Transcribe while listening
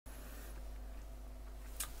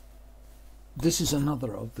This is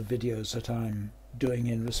another of the videos that I'm doing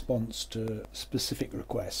in response to specific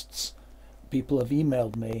requests. People have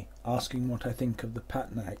emailed me asking what I think of the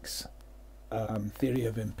Patnaiks theory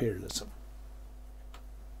of imperialism.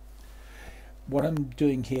 What I'm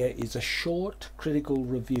doing here is a short critical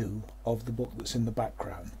review of the book that's in the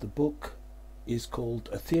background. The book is called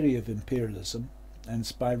A Theory of Imperialism, and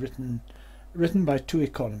it's written by two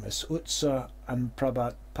economists, Utsa and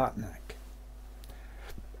Prabhat Patnaik.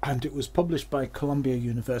 And it was published by Columbia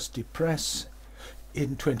University Press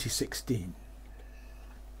in 2016.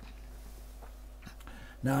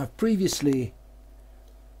 Now, I've previously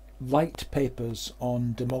liked papers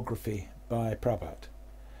on demography by Prabhat.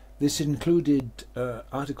 This included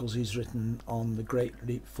articles he's written on the Great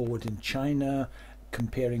Leap Forward in China,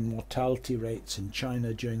 comparing mortality rates in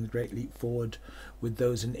China during the Great Leap Forward with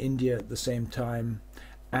those in India at the same time,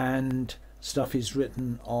 and stuff he's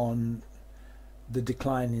written on the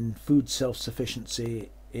decline in food self-sufficiency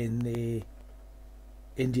in the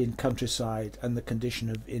Indian countryside and the condition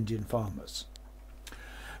of Indian farmers.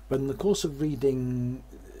 But in the course of reading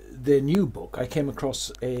their new book, I came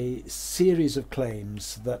across a series of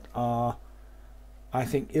claims that are, I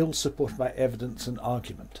think, ill supported by evidence and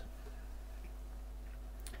argument.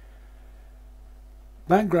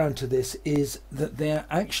 Background to this is that they're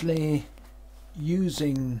actually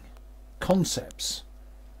using concepts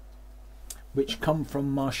which come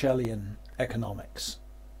from Marshallian economics.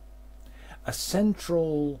 A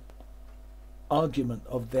central argument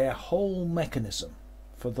of their whole mechanism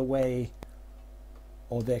for the way,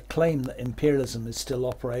 or their claim that imperialism is still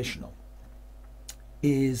operational,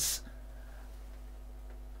 is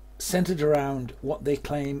centered around what they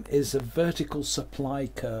claim is a vertical supply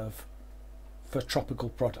curve for tropical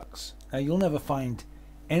products. Now, you'll never find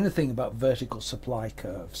anything about vertical supply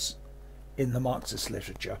curves in the Marxist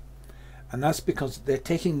literature, and that's because they're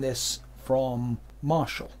taking this from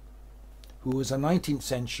Marshall, who was a 19th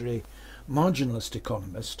century marginalist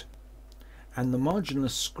economist, and the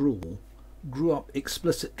marginalist school grew up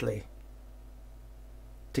explicitly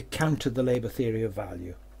to counter the labour theory of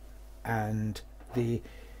value and the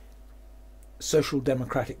social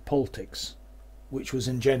democratic politics which was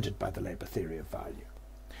engendered by the labour theory of value.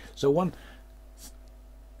 So one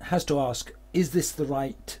has to ask, is this the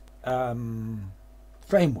right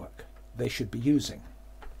framework they should be using?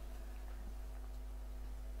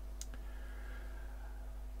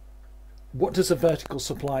 What does a vertical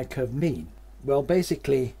supply curve mean? Well,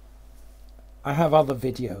 basically, I have other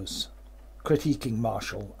videos critiquing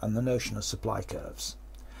Marshall and the notion of supply curves,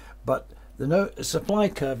 but the supply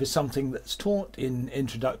curve is something that's taught in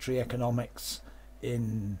introductory economics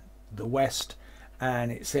in the West,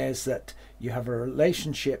 and it says that you have a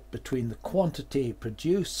relationship between the quantity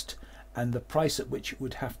produced and the price at which it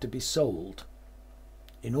would have to be sold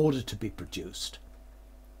in order to be produced.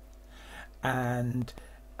 And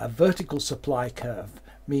a vertical supply curve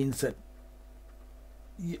means that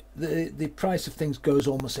the price of things goes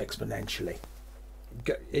almost exponentially.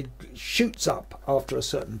 It shoots up after a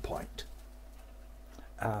certain point,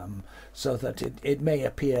 so that it may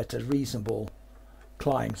appear to reasonable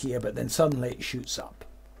climb here, but then suddenly it shoots up.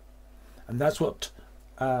 And that's what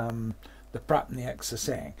the Patnaiks are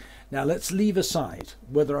saying. Now, let's leave aside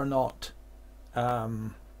whether or not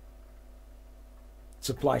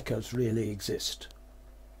supply curves really exist.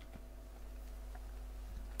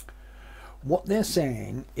 What they're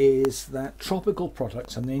saying is that tropical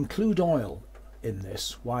products, and they include oil in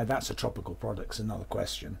this, why that's a tropical product is another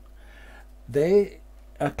question, they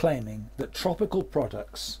are claiming that tropical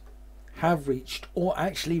products have reached, or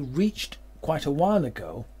actually reached quite a while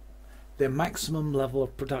ago, their maximum level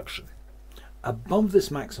of production. Above this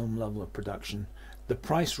maximum level of production, the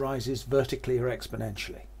price rises vertically or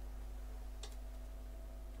exponentially.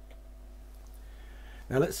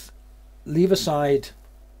 Now let's leave aside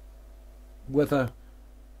whether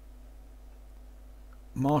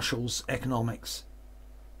Marshall's economics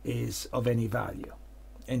is of any value,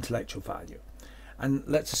 intellectual value, and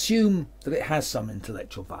let's assume that it has some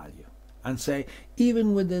intellectual value, and say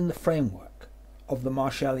even within the framework of the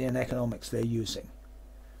Marshallian economics they're using,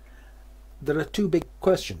 there are two big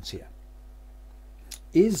questions here.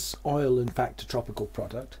 Is oil in fact a tropical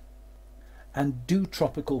product? And do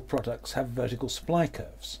tropical products have vertical supply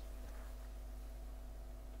curves?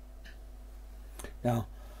 Now,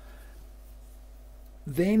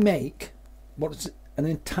 they make what is an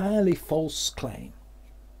entirely false claim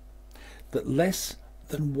that less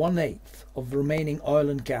than 1/8 of the remaining oil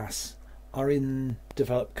and gas are in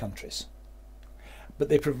developed countries. But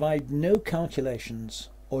they provide no calculations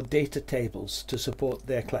or data tables to support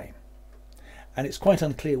their claim. And it's quite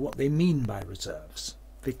unclear what they mean by reserves,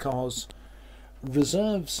 because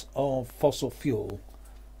reserves of fossil fuel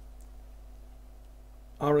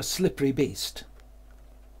are a slippery beast.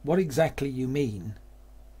 What exactly you mean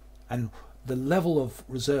and the level of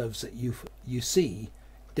reserves that you see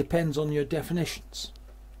depends on your definitions.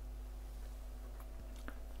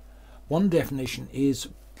 One definition is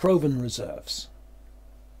proven reserves.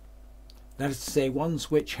 That is to say, ones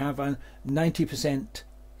which have a 90%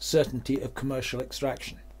 certainty of commercial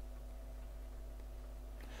extraction.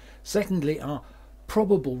 Secondly are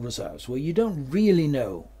probable reserves, where you don't really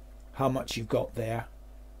know how much you've got there,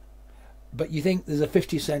 but you think there's a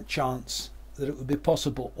 50% chance that it would be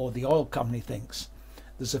possible, or the oil company thinks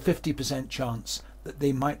there's a 50% chance that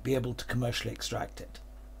they might be able to commercially extract it.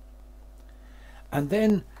 And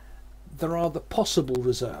then there are the possible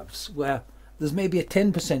reserves, where there's maybe a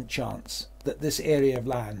 10% chance that this area of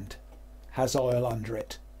land has oil under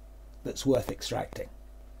it that's worth extracting.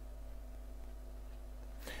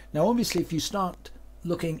 Now obviously if you start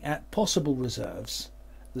looking at possible reserves,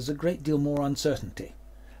 there's a great deal more uncertainty,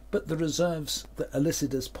 but the reserves that are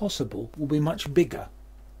listed as possible will be much bigger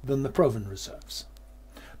than the proven reserves.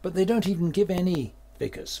 But they don't even give any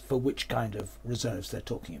figures for which kind of reserves they're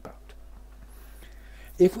talking about.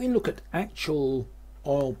 If we look at actual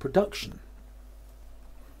oil production,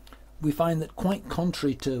 we find that, quite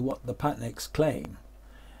contrary to what the Patnaiks claim,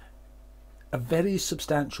 a very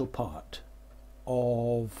substantial part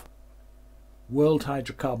of world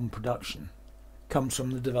hydrocarbon production comes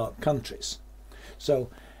from the developed countries. So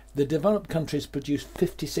the developed countries produce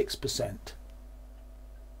 56%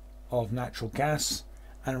 of natural gas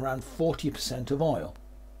and around 40% of oil.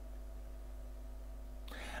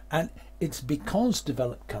 And it's because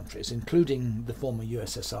developed countries, including the former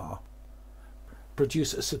USSR,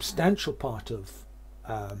 produce a substantial part of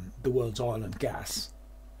the world's oil and gas,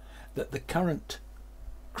 that the current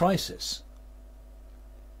crisis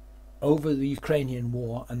over the Ukrainian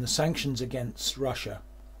war and the sanctions against Russia,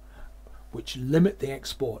 which limit the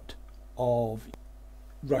export of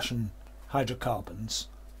Russian hydrocarbons,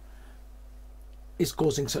 is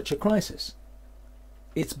causing such a crisis.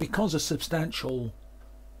 It's because a substantial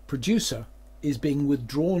producer is being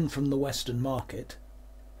withdrawn from the Western market,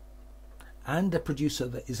 and a producer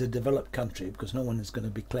that is a developed country, because no one is going to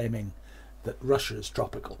be claiming that Russia is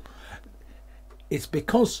tropical. It's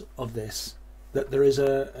because of this that there is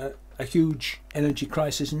a huge energy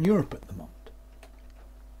crisis in Europe at the moment.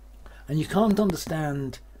 And you can't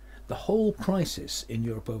understand the whole crisis in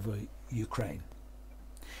Europe over Ukraine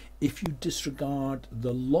if you disregard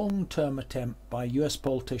the long-term attempt by US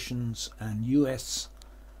politicians and US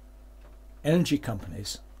energy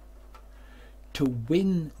companies to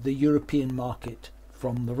win the European market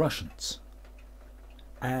from the Russians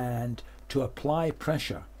and to apply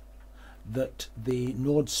pressure that the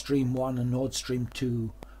Nord Stream 1 and Nord Stream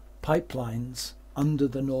 2 pipelines under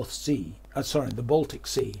the the Baltic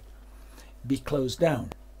Sea be closed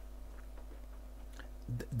down.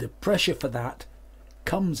 The pressure for that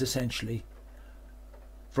comes essentially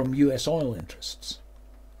from US oil interests.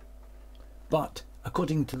 But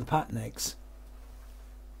according to the Patnaiks,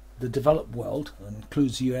 the developed world, that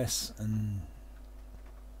includes US and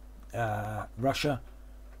Russia,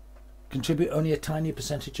 contribute only a tiny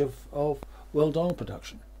percentage of world oil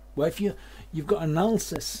production. Well, if you've got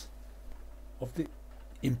analysis of the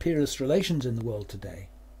imperialist relations in the world today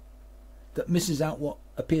that misses out what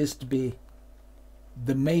appears to be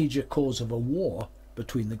the major cause of a war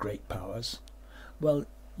between the great powers, well,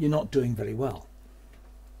 you're not doing very well.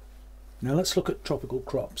 Now let's look at tropical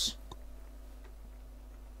crops.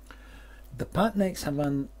 The Patnaiks have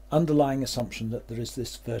an underlying assumption that there is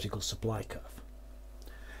this vertical supply curve.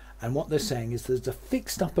 And what they're saying is there's a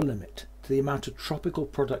fixed upper limit to the amount of tropical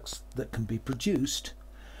products that can be produced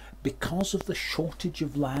because of the shortage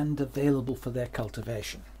of land available for their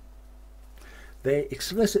cultivation. They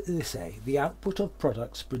explicitly say the output of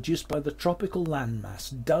products produced by the tropical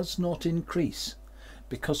landmass does not increase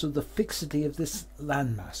because of the fixity of this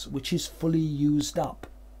landmass, which is fully used up.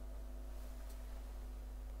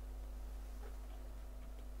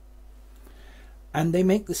 And they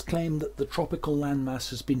make this claim that the tropical landmass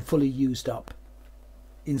has been fully used up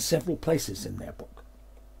in several places in their book.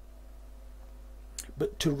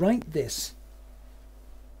 But to write this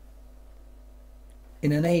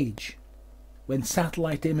in an age when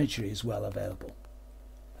satellite imagery is well available,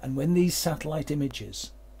 and when these satellite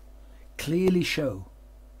images clearly show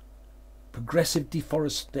progressive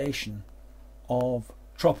deforestation of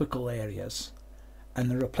tropical areas and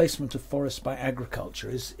the replacement of forests by agriculture,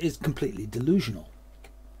 is completely delusional.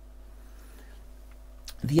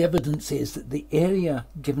 The evidence is that the area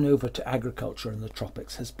given over to agriculture in the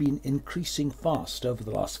tropics has been increasing fast over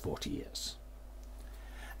the last 40 years.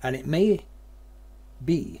 And it may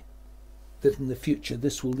be that in the future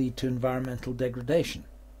this will lead to environmental degradation.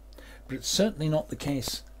 But it's certainly not the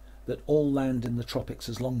case that all land in the tropics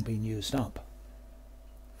has long been used up.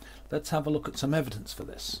 Let's have a look at some evidence for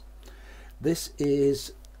this. This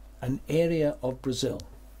is an area of Brazil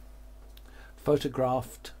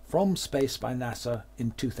photographed from space by NASA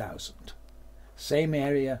in 2000. Same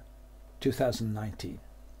area, 2019.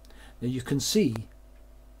 Now you can see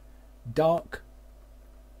dark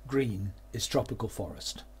green is tropical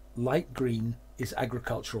forest, light green is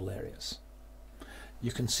agricultural areas.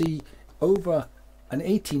 You can see over an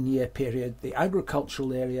 18-year period the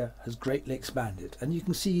agricultural area has greatly expanded, and you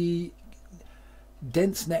can see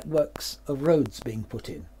dense networks of roads being put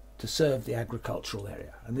in to serve the agricultural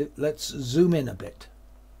area. And let's zoom in a bit,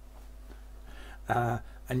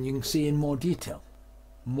 and you can see in more detail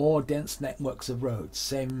more dense networks of roads.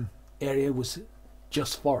 Same area was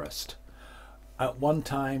just forest. At one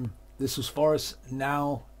time this was forest,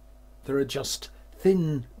 now there are just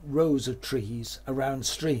thin rows of trees around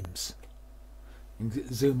streams. You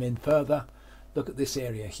can zoom in further, look at this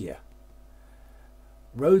area here.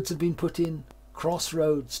 Roads have been put in,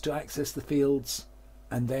 crossroads to access the fields,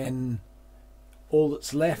 and then all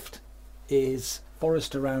that's left is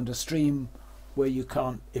forest around a stream where you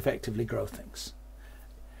can't effectively grow things.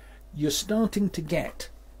 You're starting to get,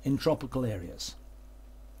 in tropical areas,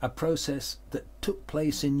 a process that took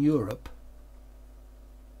place in Europe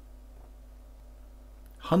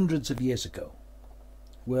hundreds of years ago,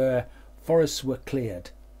 where forests were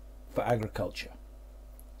cleared for agriculture.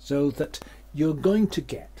 So that you're going to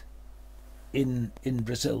get in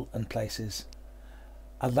Brazil and places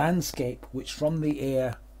a landscape which from the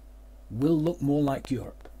air will look more like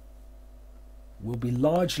Europe, will be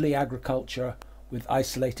largely agriculture with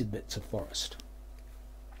isolated bits of forest.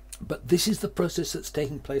 But this is the process that's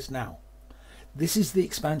taking place now. This is the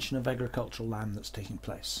expansion of agricultural land that's taking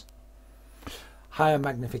place. Higher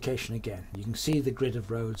magnification again. You can see the grid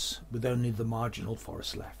of roads with only the marginal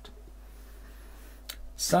forest left.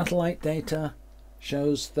 Satellite data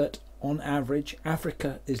shows that on average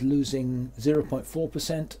Africa is losing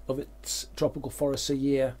 0.4% of its tropical forests a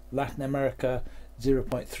year, Latin America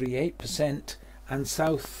 0.38%, and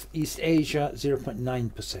Southeast Asia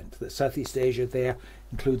 0.9%. The Southeast Asia there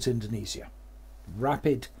includes Indonesia.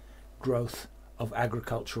 Rapid growth of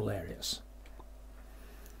agricultural areas.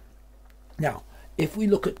 Now, if we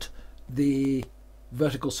look at the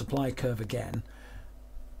vertical supply curve again,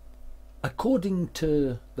 according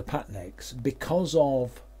to the Patnaiks, because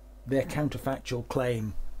of their counterfactual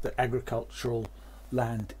claim that agricultural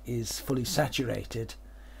land is fully saturated,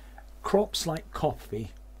 crops like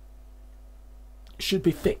coffee should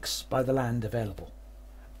be fixed by the land available,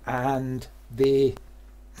 and the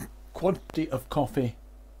quantity of coffee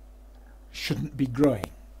shouldn't be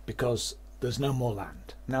growing because there's no more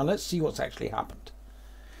land. Now let's see what's actually happened.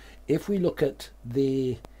 If we look at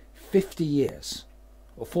the 50 years,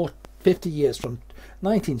 or 50 years from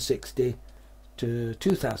 1960 to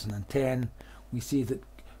 2010, we see that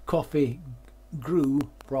coffee grew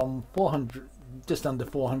from just under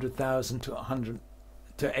 400,000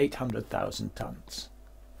 to 800,000 tons.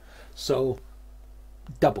 So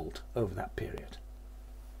doubled over that period.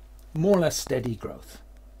 More or less steady growth.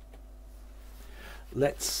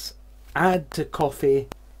 Let's add to coffee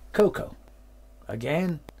cocoa.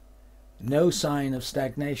 Again, no sign of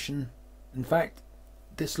stagnation. In fact,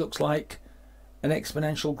 this looks like an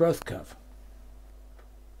exponential growth curve.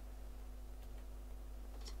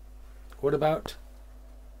 What about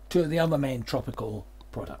two of the other main tropical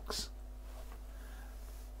products?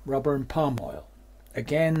 Rubber and palm oil.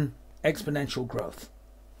 Again, exponential growth.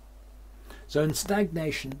 So in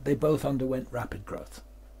stagnation, they both underwent rapid growth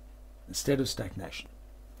instead of stagnation.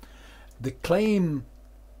 The claim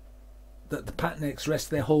that the Patnaiks rest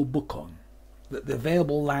their whole book on, that the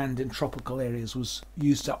available land in tropical areas was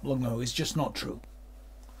used up long ago, is just not true.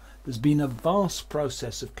 There's been a vast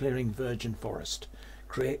process of clearing virgin forest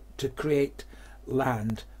to create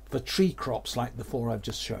land for tree crops like the four I've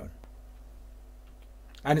just shown.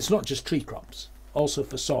 And it's not just tree crops, also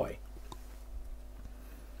for soy.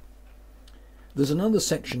 There's another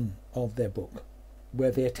section of their book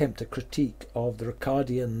where they attempt a critique of the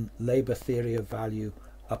Ricardian labour theory of value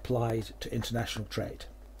applied to international trade.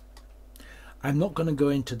 I'm not going to go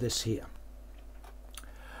into this here,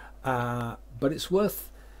 but it's worth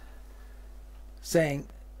saying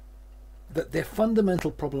that their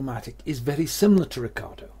fundamental problematic is very similar to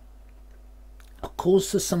Ricardo. Of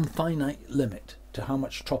course, there's some finite limit to how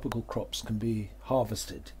much tropical crops can be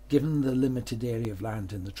harvested, given the limited area of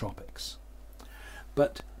land in the tropics.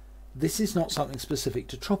 But this is not something specific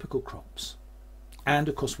to tropical crops. And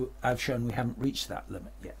of course, I've shown we haven't reached that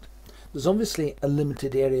limit yet. There's obviously a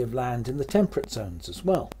limited area of land in the temperate zones as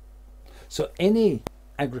well. So any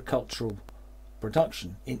agricultural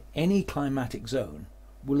production in any climatic zone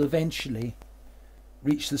will eventually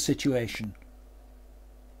reach the situation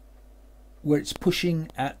where it's pushing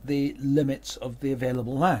at the limits of the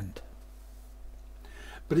available land.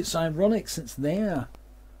 But it's ironic, since they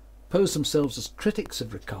pose themselves as critics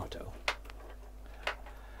of Ricardo,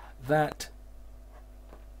 that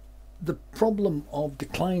the problem of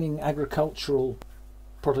declining agricultural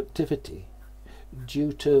productivity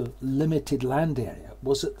due to limited land area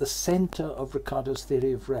was at the centre of Ricardo's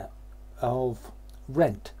theory of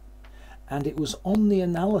rent. And it was on the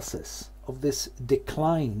analysis of this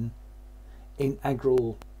decline in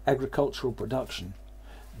agricultural production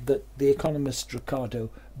that the economist Ricardo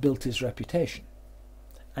built his reputation.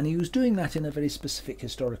 And he was doing that in a very specific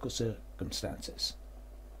historical circumstances.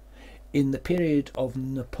 In the period of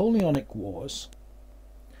Napoleonic Wars,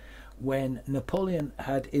 when Napoleon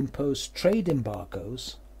had imposed trade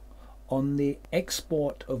embargoes on the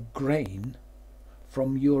export of grain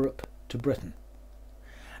from Europe to Britain.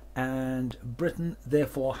 And Britain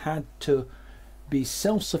therefore had to be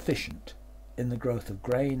self-sufficient in the growth of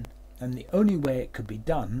grain, and the only way it could be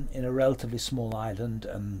done in a relatively small island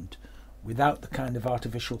and without the kind of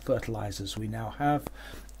artificial fertilizers we now have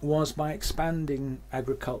was by expanding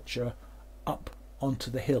agriculture up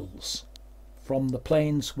onto the hills from the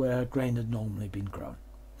plains where grain had normally been grown.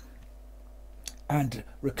 And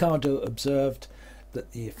Ricardo observed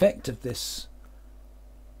that the effect of this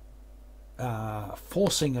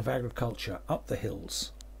forcing of agriculture up the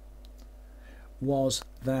hills was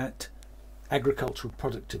that agricultural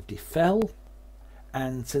productivity fell,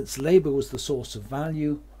 and since labour was the source of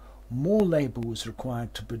value, more labour was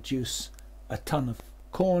required to produce a ton of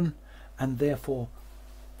corn, and therefore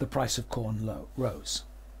the price of corn rose.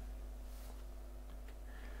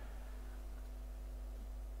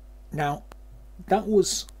 Now, that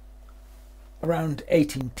was around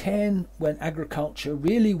 1810, when agriculture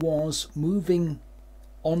really was moving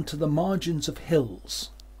onto the margins of hills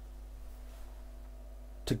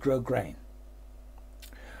to grow grain.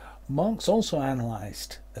 Marx also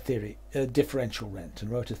analysed differential rent,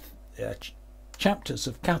 and wrote chapters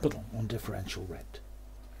of Capital on differential rent.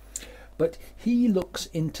 But he looks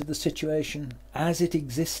into the situation as it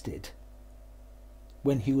existed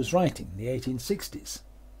when he was writing, the 1860s,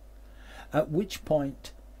 at which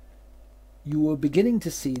point you were beginning to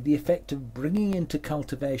see the effect of bringing into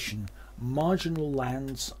cultivation marginal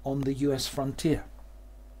lands on the US frontier.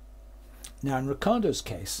 Now, in Ricardo's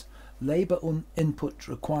case, labour input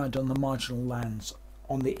required on the marginal lands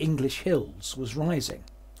on the English hills was rising,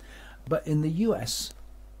 but in the US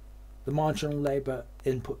the marginal labour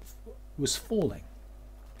input was falling.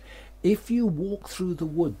 If you walk through the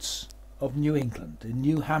woods of New England, in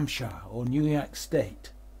New Hampshire or New York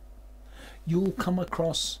State, you'll come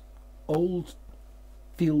across old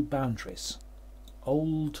field boundaries,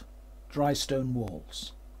 old dry stone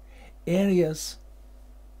walls, areas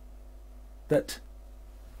that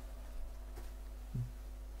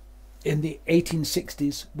in the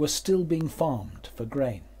 1860s were still being farmed for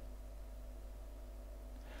grain.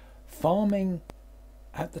 Farming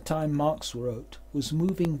at the time Marx wrote was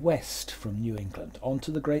moving west from New England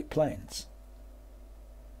onto the Great Plains,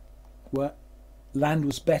 where land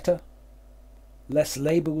was better, less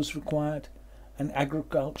labour was required, and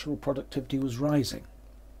agricultural productivity was rising.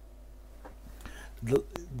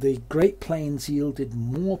 The Great Plains yielded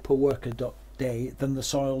more per worker day than the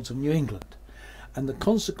soils of New England, and the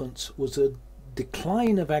consequence was a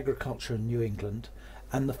decline of agriculture in New England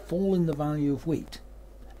and the fall in the value of wheat.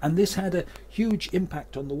 And this had a huge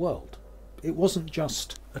impact on the world. It wasn't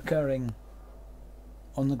just occurring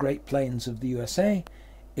on the Great Plains of the USA,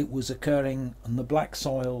 it was occurring on the black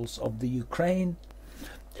soils of the Ukraine.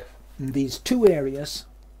 In these two areas,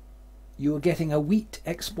 you were getting a wheat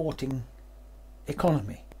exporting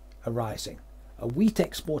economy arising. A wheat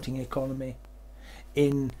exporting economy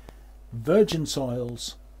in virgin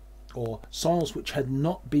soils, or soils which had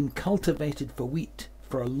not been cultivated for wheat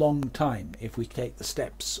for a long time, if we take the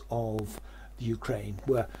steppes of the Ukraine,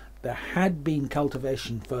 where there had been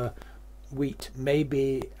cultivation for wheat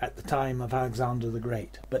maybe at the time of Alexander the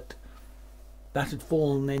Great, but that had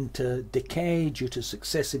fallen into decay due to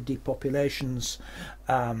successive depopulations,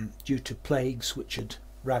 due to plagues which had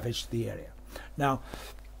ravaged the area. Now,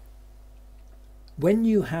 when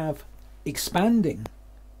you have expanding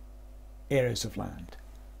areas of land,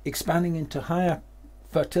 expanding into higher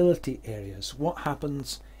fertility areas, what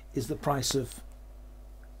happens is the price of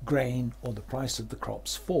grain or the price of the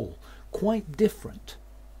crops fall. Quite different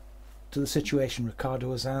to the situation Ricardo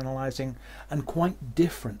was analysing, and quite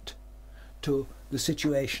different to the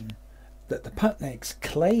situation that the Patnaiks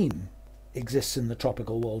claim exists in the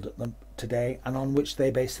tropical world today, and on which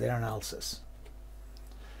they base their analysis.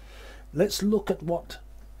 Let's look at what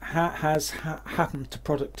has happened to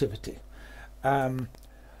productivity.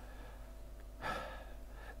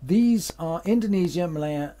 These are Indonesia,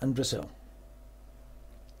 Malaya and Brazil.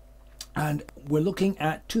 And we're looking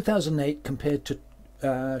at 2008 compared to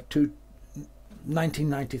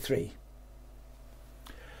 1993.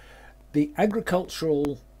 The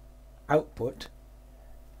agricultural output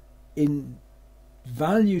in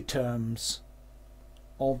value terms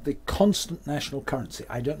of the constant national currency.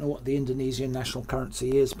 I don't know what the Indonesian national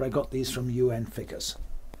currency is, but I got these from UN figures.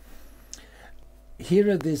 Here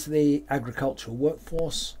is the agricultural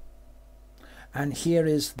workforce, and here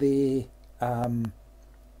is the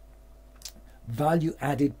value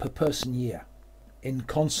added per person year in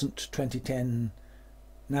constant 2010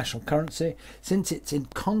 national currency. Since it's in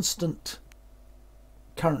constant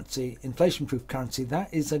currency, inflation-proof currency,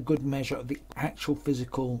 that is a good measure of the actual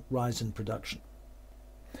physical rise in production.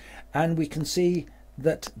 And we can see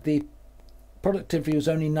that the productivity was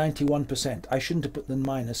only 91%. I shouldn't have put the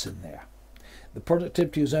minus in there. The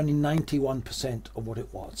productivity was only 91% of what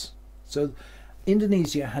it was. So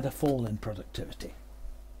Indonesia had a fall in productivity,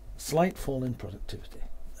 slight fall in productivity,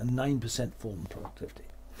 a 9% fall in productivity.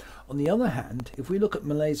 On the other hand, if we look at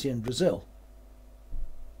Malaysia and Brazil,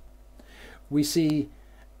 we see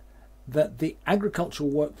that the agricultural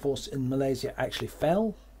workforce in Malaysia actually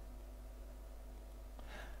fell.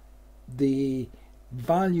 The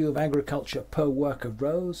value of agriculture per worker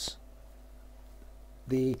rose.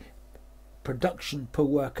 The production per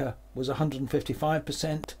worker was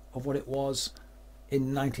 155% of what it was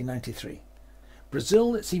in 1993.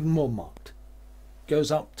 Brazil, it's even more marked,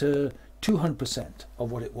 goes up to 200%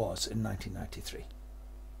 of what it was in 1993.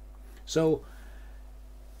 So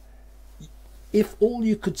if all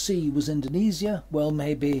you could see was Indonesia, well,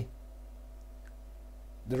 maybe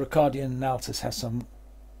the Ricardian analysis has some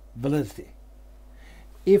validity.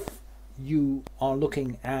 If you are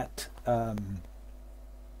looking at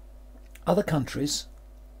other countries,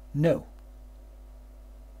 no.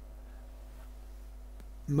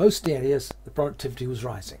 Most areas the productivity was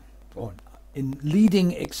rising, or in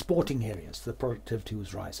leading exporting areas the productivity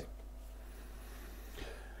was rising.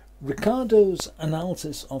 Ricardo's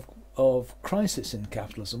analysis of crisis in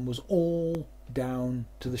capitalism was all down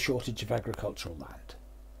to the shortage of agricultural land.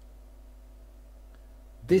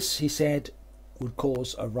 This, he said, would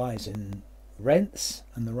cause a rise in rents,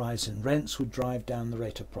 and the rise in rents would drive down the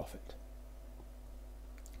rate of profit.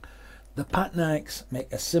 The Patnaiks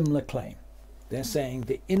make a similar claim. They're saying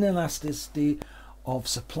the inelasticity of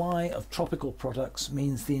supply of tropical products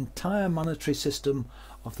means the entire monetary system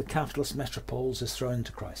of the capitalist metropoles is thrown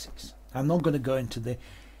into crisis. I'm not going to go into the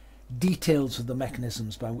details of the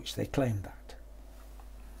mechanisms by which they claim that.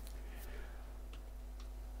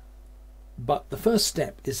 But the first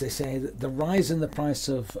step is, they say, that the rise in the price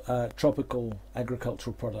of tropical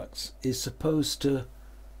agricultural products is supposed to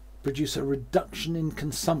produce a reduction in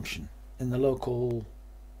consumption in the local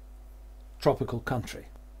tropical country.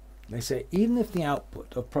 They say even if the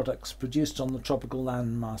output of products produced on the tropical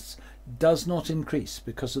landmass does not increase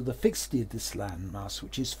because of the fixity of this landmass,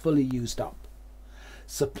 which is fully used up,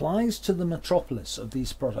 supplies to the metropolis of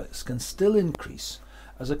these products can still increase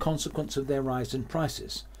as a consequence of their rise in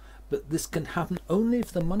prices. But this can happen only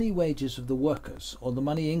if the money wages of the workers or the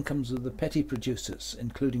money incomes of the petty producers,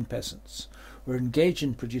 including peasants, who are engaged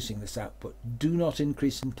in producing this output, do not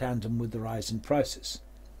increase in tandem with the rise in prices.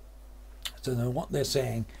 So then what they're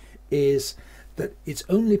saying is that it's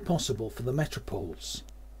only possible for the metropoles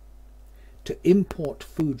to import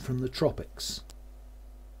food from the tropics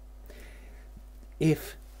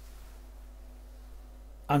if,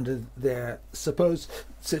 under their supposed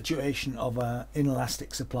situation of an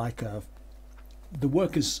inelastic supply curve, the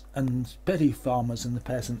workers and petty farmers and the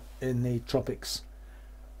peasant in the tropics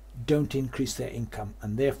don't increase their income,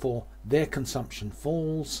 and therefore their consumption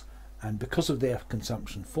falls, and because of their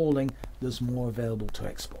consumption falling, there's more available to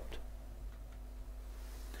export.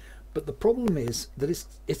 But the problem is that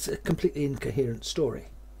it's a completely incoherent story.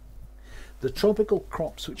 The tropical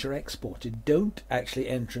crops which are exported don't actually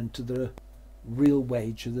enter into the real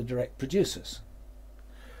wage of the direct producers.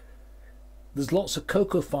 There's lots of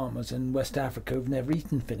cocoa farmers in West Africa who've never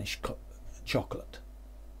eaten finished chocolate.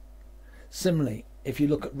 Similarly, if you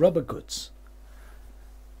look at rubber goods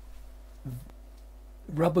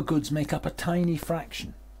make up a tiny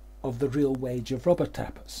fraction of the real wage of rubber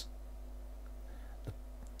tappers.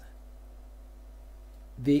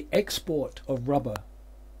 The export of rubber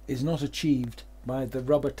is not achieved by the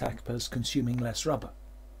rubber tappers consuming less rubber.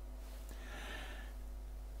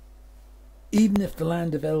 Even if the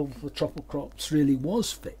land available for tropical crops really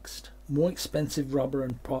was fixed, more expensive rubber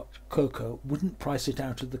and cocoa wouldn't price it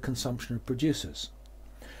out of the consumption of producers.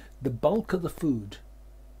 The bulk of the food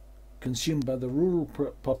consumed by the rural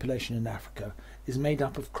population in Africa is made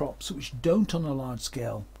up of crops which don't on a large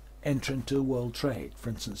scale enter into world trade. For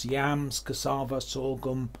instance, yams, cassava,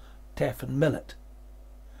 sorghum, teff and millet.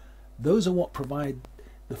 Those are what provide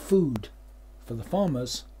the food for the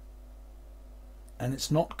farmers, and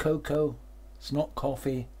it's not cocoa, it's not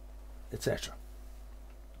coffee, etc.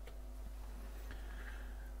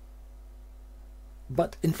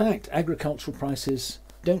 But in fact, agricultural prices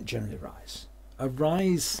don't generally rise. A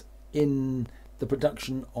rise in the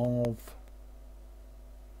production of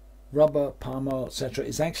rubber, palm oil, etc.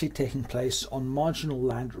 is actually taking place on marginal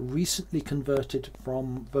land recently converted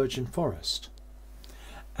from virgin forest.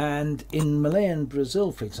 And in Malay and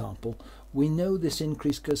Brazil, for example, we know this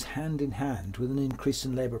increase goes hand in hand with an increase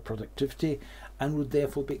in labour productivity and would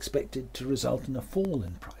therefore be expected to result in a fall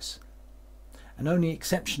in price. And only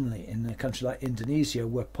exceptionally in a country like Indonesia,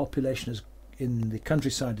 where population in the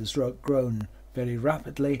countryside has grown very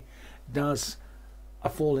rapidly, does a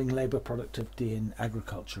falling labour productivity in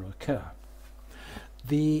agriculture occur.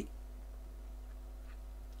 The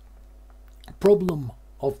problem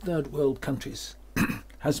of third world countries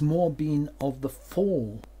has more been of the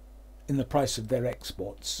fall in the price of their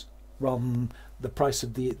exports rather than the price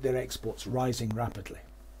of their exports rising rapidly.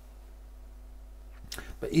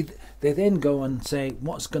 But they then go and say,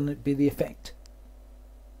 what's going to be the effect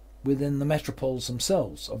within the metropoles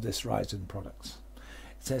themselves of this rise in products?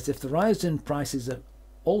 It says if the rise in prices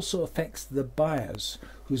also affects the buyers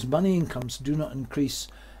whose money incomes do not increase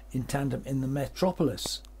in tandem in the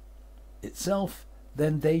metropolis itself,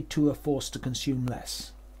 then they too are forced to consume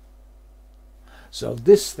less. So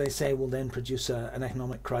this, they say, will then produce an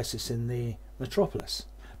economic crisis in the metropolis.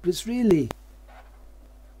 But it's really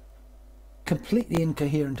completely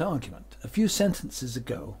incoherent argument. A few sentences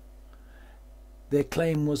ago, their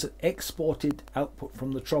claim was that exported output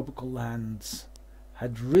from the tropical lands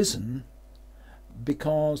had risen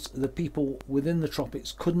because the people within the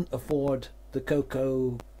tropics couldn't afford the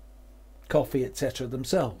cocoa, coffee, etc.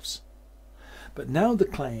 themselves. But now the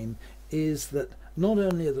claim is that not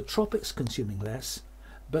only are the tropics consuming less,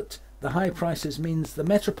 but the high prices means the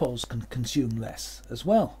metropoles can consume less as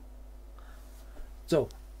well. So,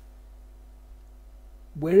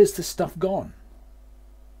 where is this stuff gone?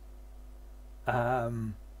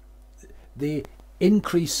 The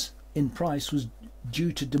increase in price was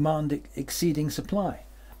due to demand exceeding supply,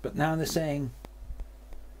 but now they're saying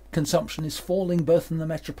consumption is falling both in the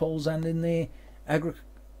metropoles and in the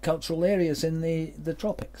agricultural areas in the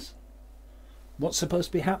tropics. What's supposed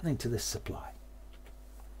to be happening to this supply?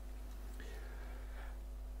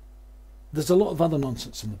 There's a lot of other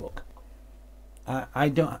nonsense in the book. I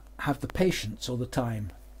don't have the patience or the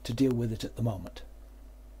time to deal with it at the moment.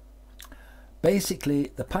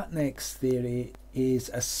 Basically, the Patnaiks theory is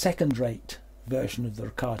a second-rate version of the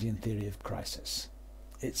Ricardian theory of crisis.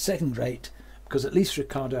 It's second-rate because at least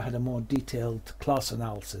Ricardo had a more detailed class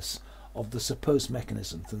analysis of the supposed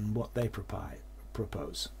mechanism than what they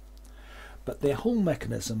propose. But their whole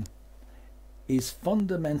mechanism is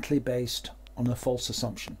fundamentally based on a false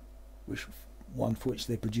assumption, one for which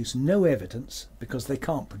they produce no evidence because they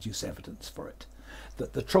can't produce evidence for it,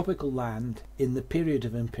 that the tropical land in the period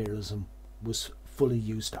of imperialism was fully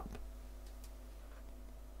used up.